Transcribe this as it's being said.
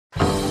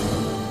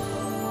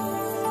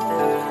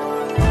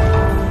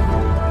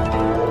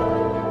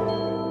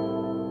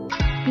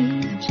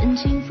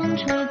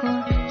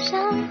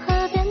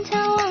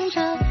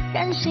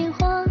心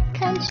火，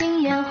看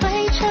亲眼汇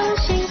成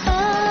星河，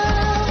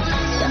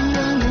想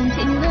永远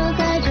停留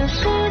在这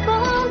时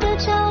光的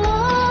角落，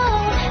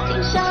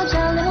听小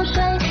桥流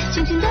水，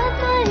轻轻地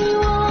对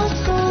我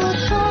诉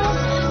说，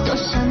多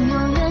想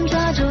永远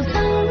抓住藤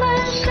蔓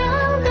上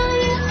的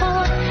渔火，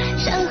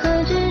山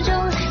河之中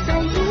再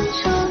映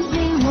出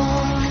你我。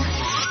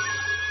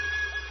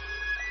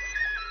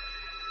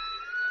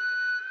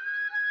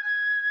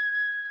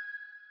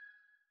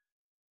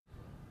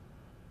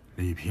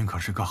李萍可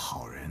是个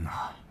好人呐，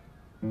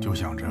就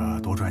想着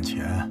多赚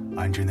钱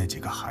安置那几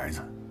个孩子。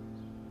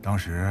当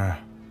时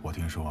我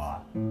听说，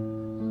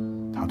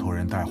他托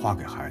人带话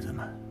给孩子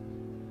们，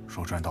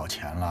说赚到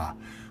钱了，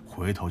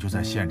回头就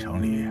在县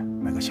城里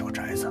买个小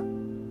宅子，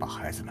把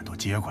孩子们都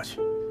接过去。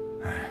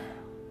哎，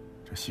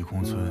这西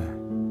空村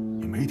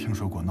也没听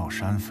说过闹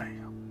山匪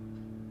呀，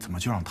怎么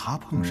就让他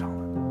碰上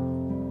了呢？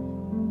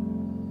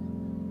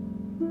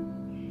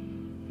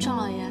张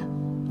老爷，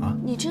啊，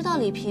你知道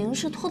李萍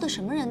是托的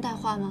什么人带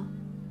话吗？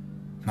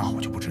那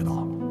我就不知道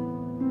了。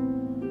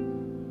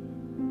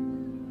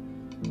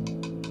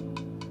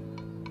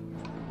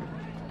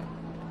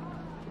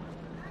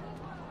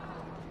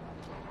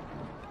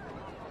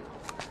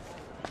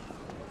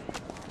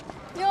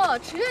哟，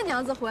池月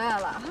娘子回来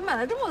了，还买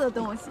了这么多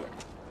东西。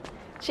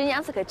池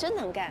娘子可真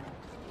能干，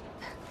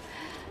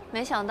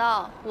没想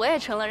到我也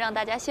成了让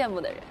大家羡慕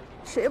的人。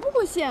谁不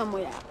会羡慕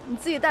呀？你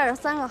自己带着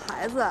3个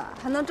孩子，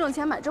还能挣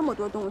钱买这么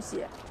多东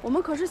西，我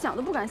们可是想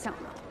都不敢想的。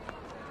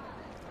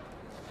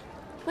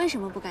为什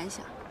么不敢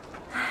想？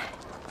唉，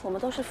我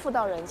们都是妇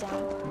道人家，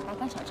哪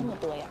敢想这么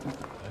多呀？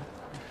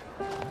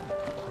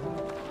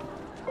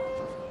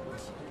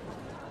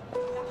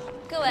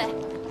各位，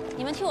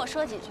你们听我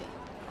说几句。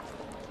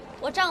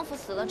我丈夫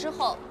死了之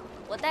后，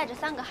我带着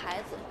3个孩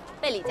子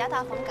被李家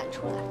大房赶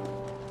出来，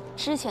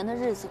之前的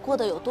日子过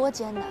得有多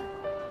艰难，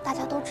大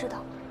家都知道。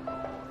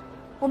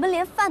我们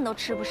连饭都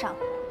吃不上，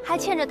还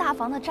欠着大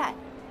房的债，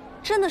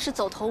真的是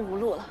走投无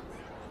路了。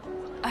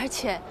而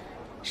且，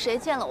谁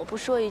见了我不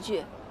说一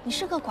句“你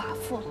是个寡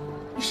妇，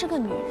你是个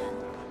女人，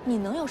你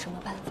能有什么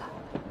办法？”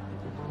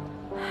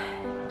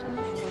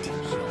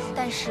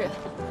但是，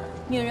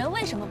女人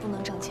为什么不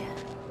能挣钱？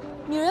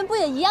女人不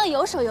也一样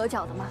有手有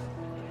脚的吗？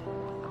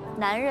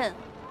男人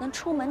能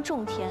出门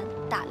种田、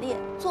打猎、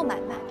做买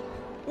卖，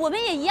我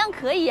们也一样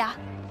可以呀。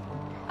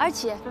而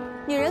且，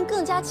女人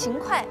更加勤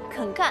快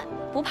肯干，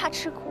不怕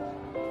吃苦。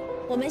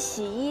我们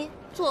洗衣、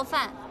做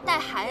饭、带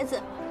孩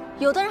子，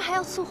有的人还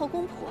要伺候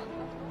公婆，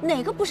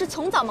哪个不是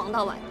从早忙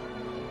到晚？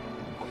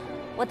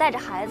我带着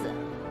孩子，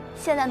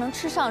现在能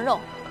吃上肉，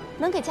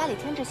能给家里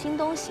添置新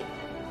东西，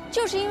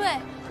就是因为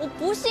我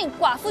不信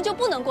寡妇就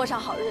不能过上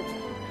好日子。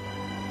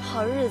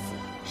好日子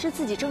是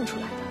自己挣出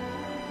来的，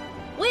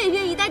我也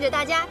愿意带着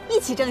大家一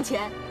起挣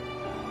钱。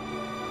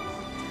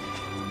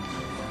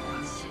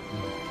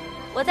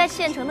我在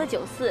县城的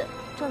酒肆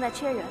正在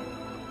缺人，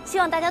希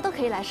望大家都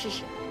可以来试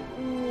试。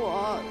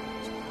我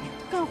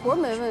干活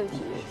没问题，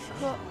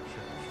可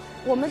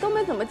我们都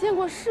没怎么见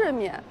过世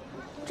面，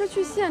这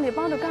去县里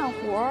帮着干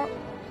活，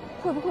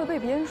会不会被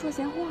别人说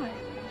闲话呀？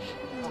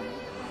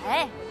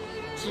哎，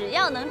只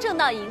要能挣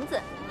到银子，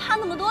怕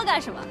那么多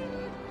干什么？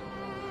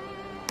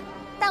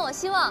但我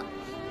希望，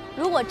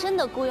如果真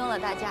的雇佣了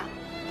大家，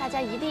大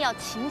家一定要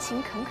勤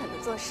勤恳恳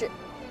地做事，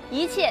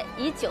一切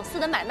以酒肆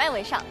的买卖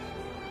为上。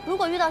如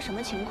果遇到什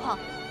么情况，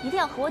一定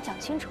要和我讲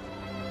清楚。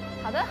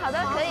好的，好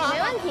的，可以，没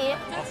问题。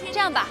这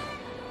样吧，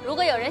如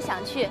果有人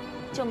想去，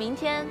就明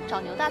天找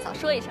牛大嫂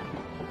说一声。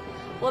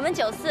我们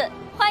酒肆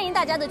欢迎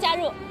大家的加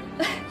入。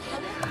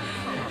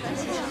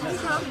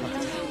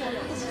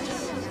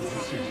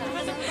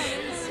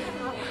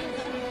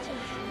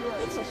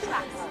一起去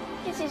吧，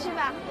一起去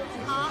吧。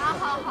好，好，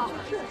好，好。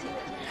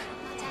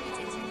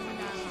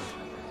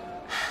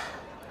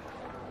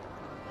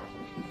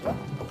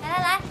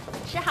来，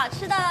吃好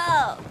吃的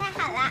哦！太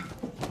好了，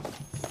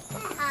太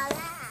好了！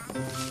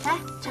来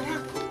尝尝。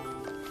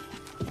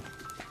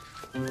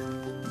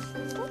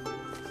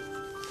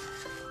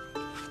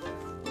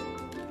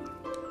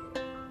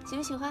喜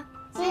不喜欢？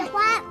喜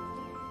欢。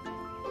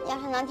要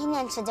是能天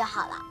天吃就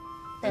好了。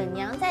等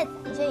娘再攒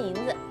一些银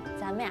子，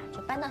咱们呀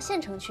就搬到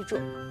县城去住，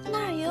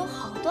那儿也有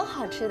好多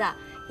好吃的，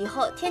以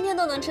后天天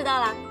都能吃到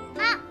了。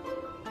好。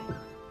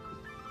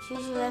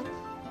其实，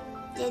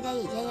爹爹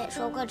以前也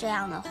说过这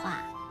样的话。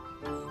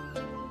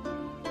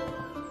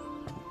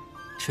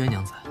池月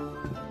娘子，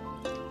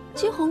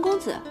金红公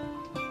子，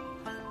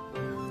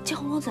金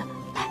红公子，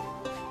来，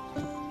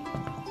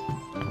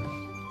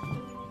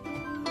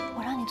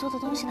我让你做的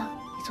东西呢，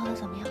你做的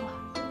怎么样了？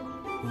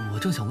我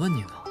正想问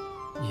你呢，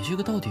你这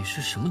个到底是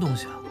什么东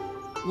西啊？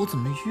我怎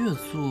么越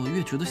做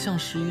越觉得像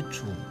是一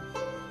种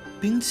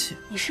兵器？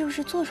你是不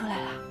是做出来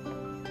了？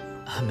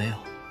还没有，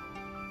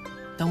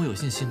但我有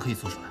信心可以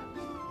做出来。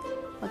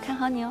我看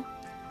好你哦。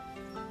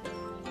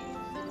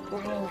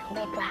男人常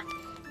被抓。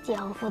季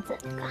红父子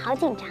可好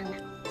紧张呢！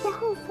季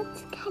红父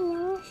子看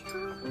娘的时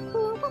候，不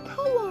能不开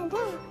眼的。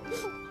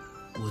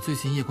我最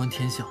近夜观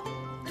天象，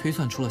推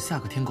算出了下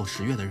个天狗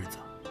10月的日子。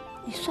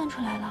你算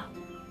出来了？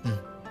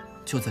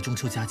就在中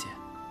秋佳节。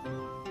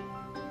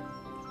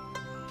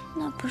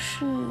那不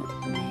是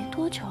没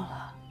多久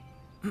了？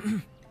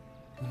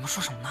你们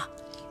说什么呢？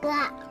哥，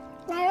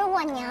那如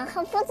果娘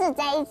和夫子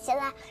在一起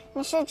了，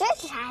你是支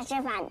持还是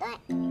反对？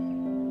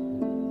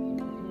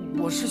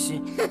我是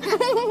喜。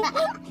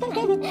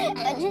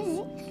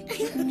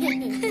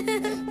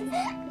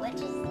我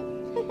支持。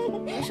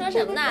你说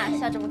什么呢？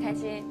笑这么开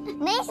心？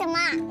没什么，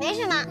没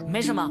什么，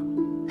没什么。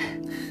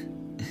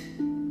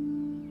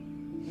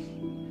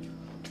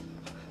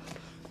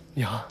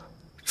娘，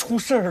出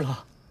事儿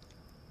了！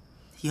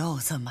又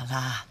怎么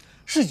了？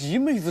是姨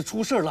妹子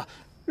出事了，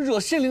惹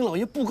县令老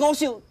爷不高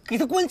兴，给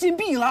她关禁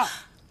闭了。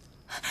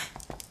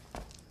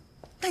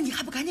那你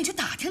还不赶紧去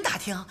打听打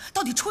听，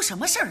到底出什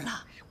么事儿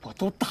了？我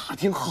都打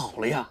听好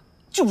了呀，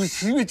就是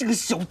10月这个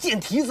小贱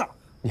蹄子。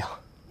娘，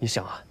你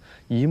想啊，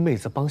姨妹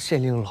子帮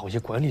县令老爷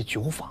管理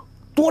酒坊，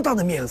多大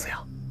的面子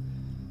呀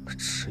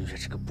！10月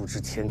这个不知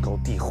天高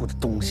地厚的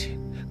东西，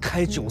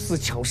开酒肆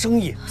抢生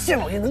意，县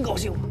老爷能高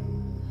兴吗？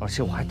而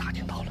且我还打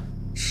听到了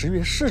，10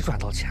月是赚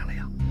到钱了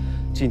呀。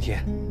今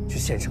天去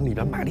县城里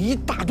边买了一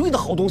大堆的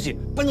好东西，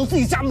搬到自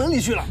己家门里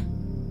去了。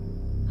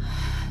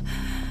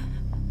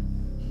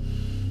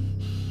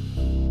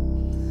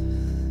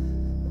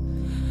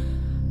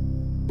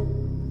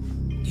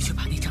你去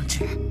把那张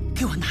纸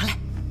给我拿来。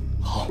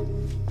好。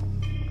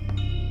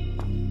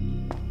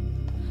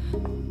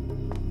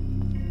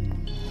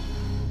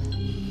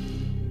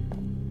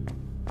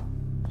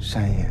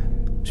山野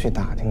去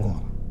打听过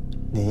了，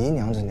李姨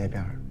娘子那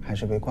边还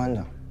是被关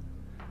着，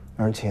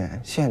而且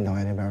县导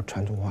演那边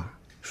传出话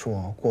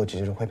说，过几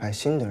日会派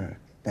新的人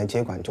来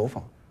接管酒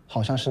坊，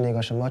好像是那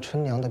个什么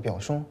春娘的表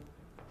兄。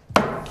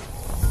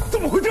怎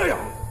么会这样？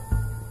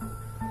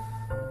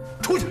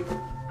出去！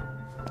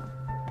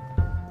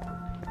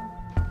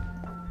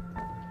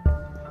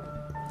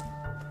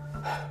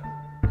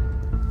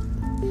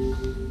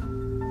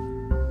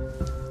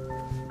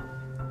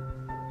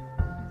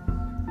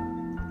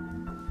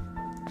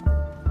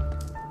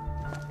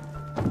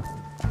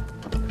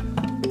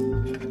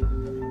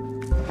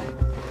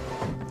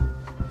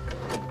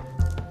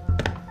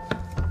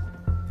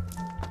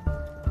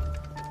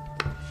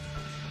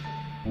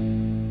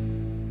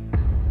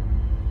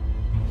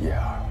叶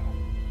儿，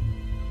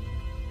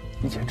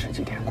一切吃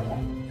几天苦，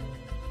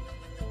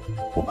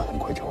我们很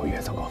快就会越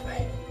走高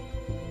飞。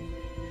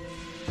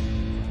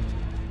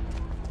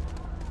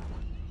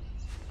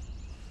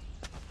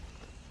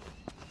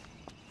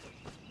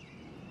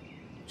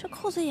这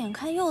裤子眼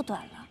看又短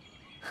了，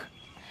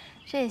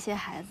这些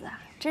孩子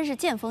啊，真是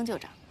见风就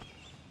长。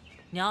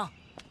娘，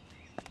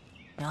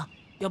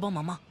要帮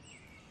忙吗？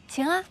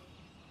请啊。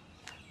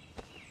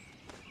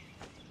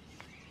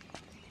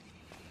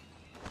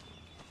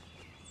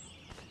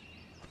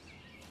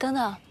等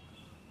等，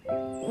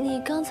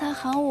你刚才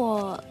喊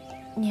我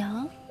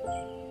娘？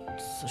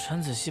子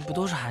晨子熙不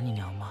都是喊你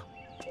娘吗？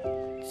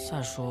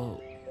再说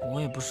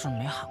我也不是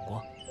没喊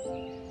过。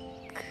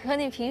可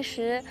你平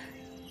时……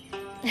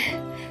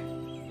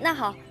那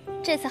好，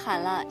这次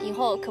喊了，以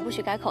后可不许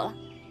改口了。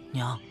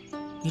娘，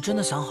你真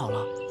的想好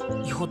了，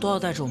以后都要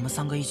带着我们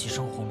3个一起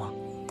生活吗？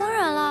当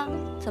然了，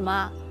怎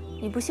么，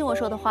你不信我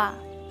说的话？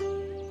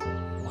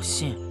我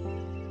信。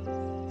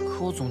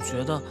可我总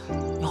觉得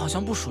你好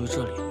像不属于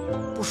这里，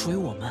不属于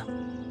我们。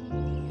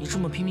你这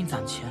么拼命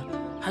攒钱，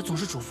还总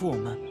是嘱咐我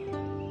们，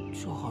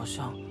就好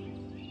像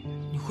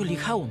你会离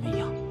开我们一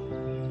样。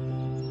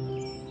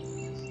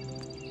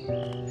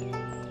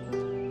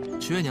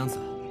祛月娘子，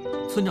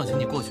村长请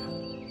你过去。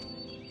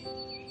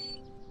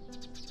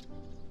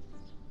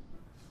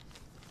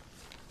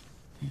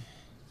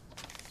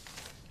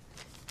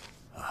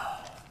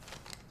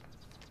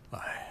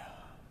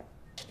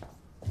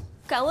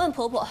敢问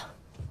婆婆，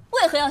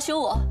为何要休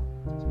我？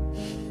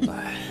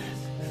哎，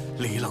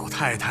李老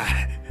太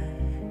太，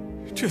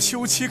这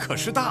休妻可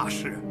是大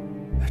事，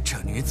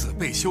这女子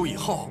被休以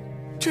后，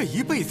这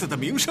一辈子的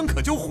名声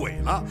可就毁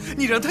了。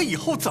你让她以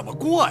后怎么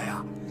过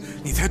呀？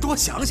你再多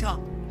想想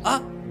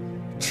啊！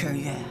池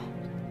月，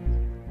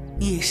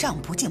你上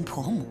不敬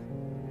婆母，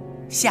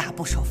下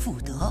不守妇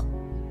德，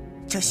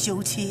这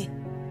休妻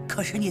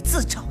可是你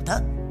自找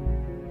的。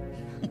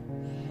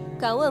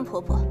敢问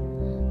婆婆，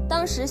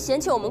当时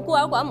嫌弃我们孤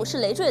儿寡母是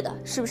累赘的，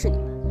是不是你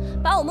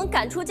们？把我们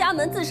赶出家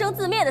门、自生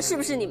自灭的，是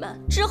不是你们？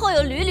之后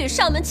又屡屡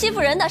上门欺负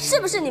人的，是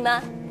不是你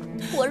们？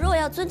我若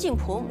要尊敬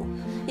婆母，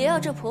也要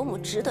这婆母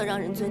值得让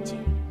人尊敬。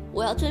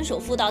我要遵守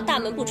妇道，大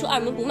门不出，二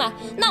门不迈。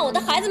那我的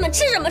孩子们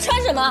吃什么穿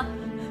什么？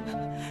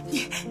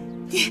你，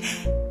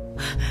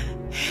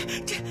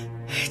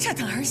这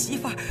等儿媳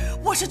妇儿，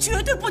我是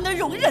绝对不能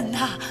容忍的。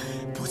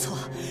不错，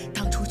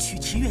当初娶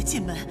池月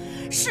进门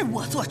是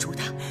我做主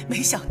的，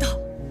没想到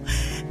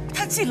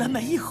她进了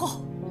门以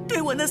后，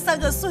对我那3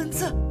个孙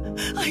子，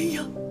哎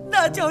呀，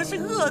那叫是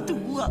恶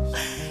毒啊！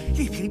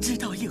丽萍知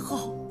道以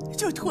后，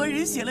就托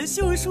人写了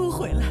休书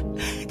回来，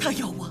她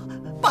要我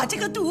把这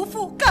个毒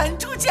妇赶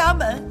出家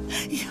门。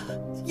呀，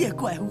也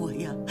怪我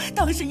呀，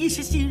当时一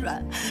时心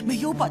软，没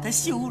有把她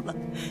休了。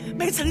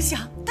没曾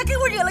想她给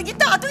我惹了一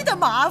大堆的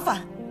麻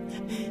烦。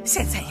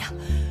现在呀，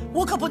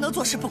我可不能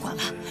坐视不管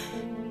了。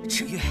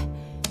池月，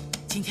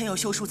今天有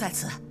休书在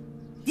此，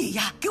你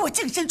呀，给我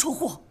净身出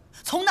户，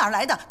从哪儿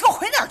来的，给我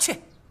回哪儿去！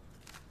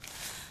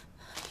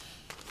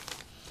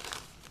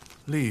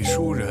隶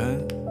书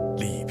人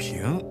李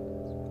平，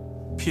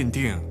聘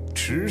定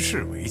迟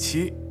氏为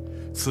妻，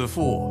此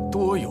妇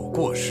多有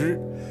过失，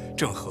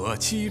正合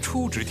妻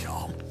出之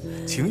条，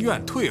情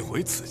愿退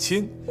回此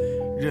亲，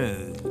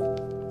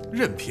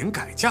任凭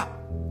改嫁，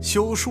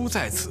休书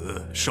在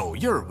此，手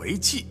印儿为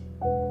记。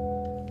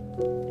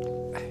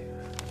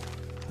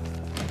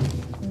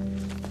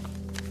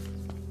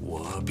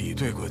我比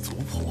对过族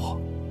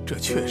谱，这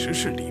确实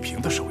是李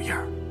平的手印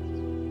儿。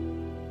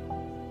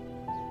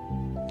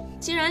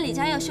既然李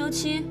家要休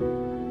妻，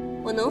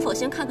我能否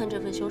先看看这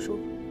份休书？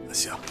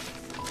行。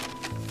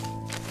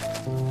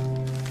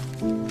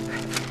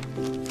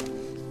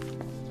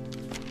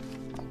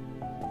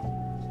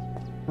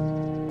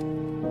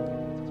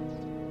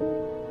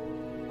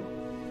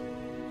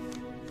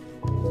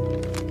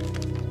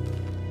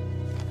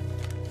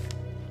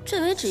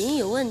这枚指印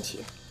有问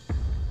题，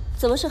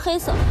怎么是黑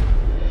色？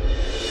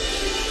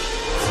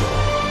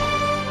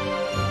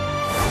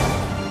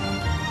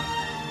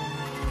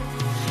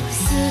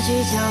四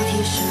季交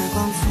替，时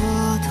光蹉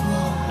跎，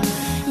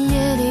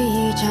夜里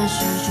一盏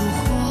是烛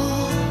火，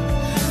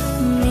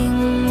明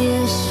灭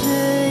是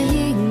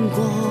因果，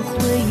回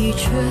忆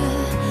却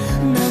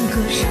难割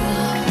舍。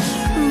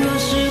若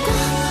时光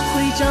会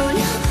照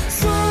亮